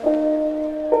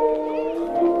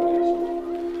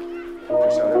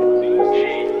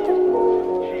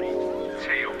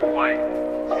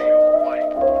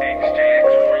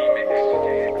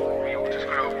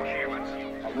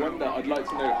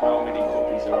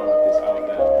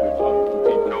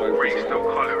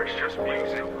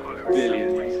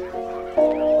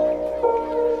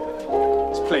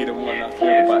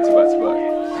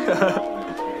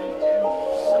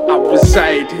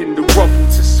reside in the rubble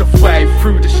to survive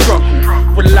through the struggle.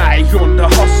 Rely on the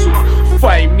hustle,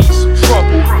 find me some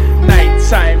trouble.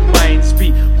 Nighttime minds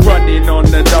be running on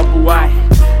the double. I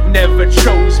never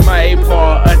chose my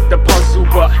part of the puzzle,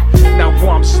 but now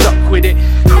I'm stuck with it,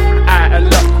 out of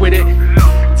luck with it.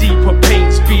 Deeper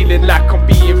pains, feeling like I'm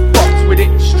being fucked with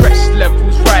it. Stress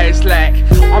levels rise like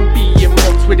I'm being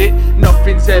mocked with it.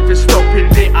 Nothing's ever stopping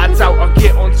it, I doubt I'll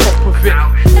get on top of it.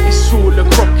 It's all a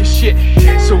crock of shit,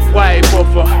 so why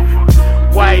bother?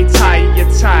 Why tie your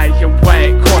tie and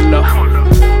white collar?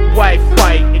 Why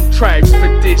fight in tribes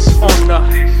for dishonor?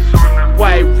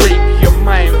 Why rape your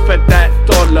mind for that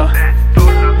dollar?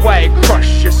 Why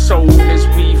crush your soul as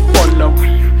we follow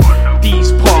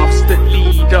these paths that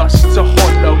lead us to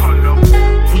hollow?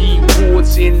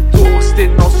 Rewards endorsed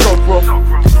in our sorrow,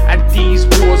 and these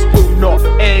wars will not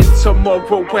end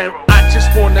tomorrow. When I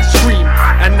just wanna scream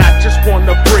and I just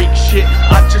wanna break shit,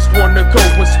 I just wanna go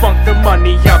and spunk the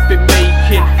money I've been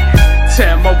making.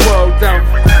 Tear my world down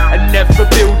and never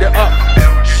build it up.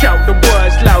 Shout the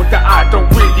words loud that I don't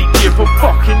really give a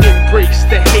fuck, and embrace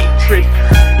the hatred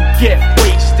and get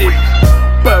wasted.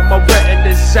 Burn my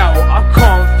retinas out, I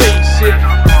can't face it.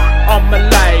 I'm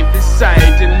alive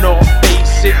inside and not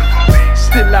face it.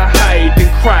 Still I hide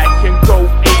and cry and go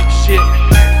ape shit.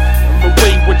 I'm a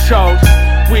wayward child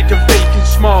with a vacant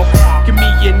smile. Give me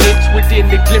an inch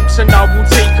within the glimpse and I will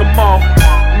take a mile.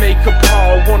 Make a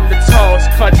pile on the tiles,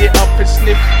 cut it up and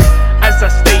sniff. As I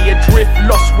stay adrift,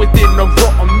 lost within a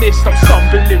rotten mist. I'm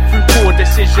stumbling through poor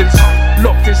decisions,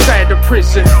 locked inside a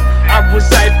prison. Was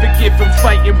I forgiven,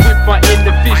 fighting with my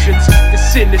inner visions? The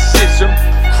cynicism,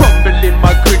 crumbling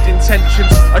my good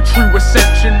intentions. A true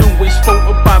ascension, always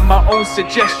faltered by my own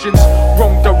suggestions.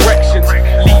 Wrong directions,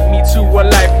 lead me to a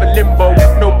life of limbo.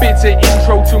 No bitter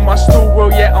intro to my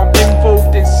story, yet I'm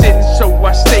involved in sin. So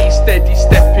I stay steady,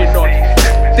 stepping on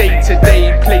day to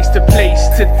day, place to place,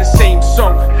 to the same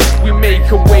song. We make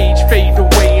a wage fade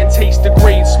away and taste the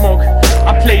grey smog.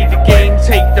 I play the game,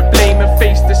 take the blame and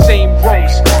face the same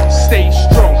wrongs. Stay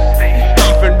strong,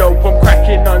 even though I'm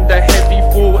cracking under heavy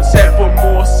thoughts.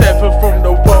 Evermore severed from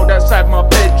the world outside my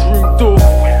bedroom door.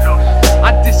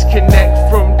 I disconnect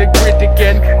from the grid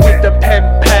again with a pen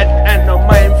pad and a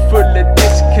mind full of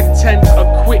discontent.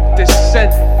 A quick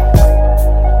descent.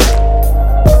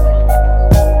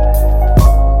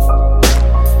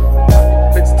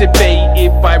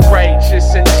 Debated by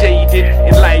righteous and jaded,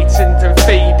 enlightened and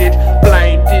faded,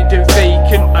 blinded and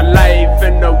vacant, alive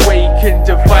and awakened,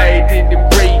 divided in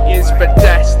ratings, but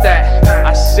that's that.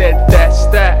 I said that's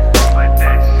that.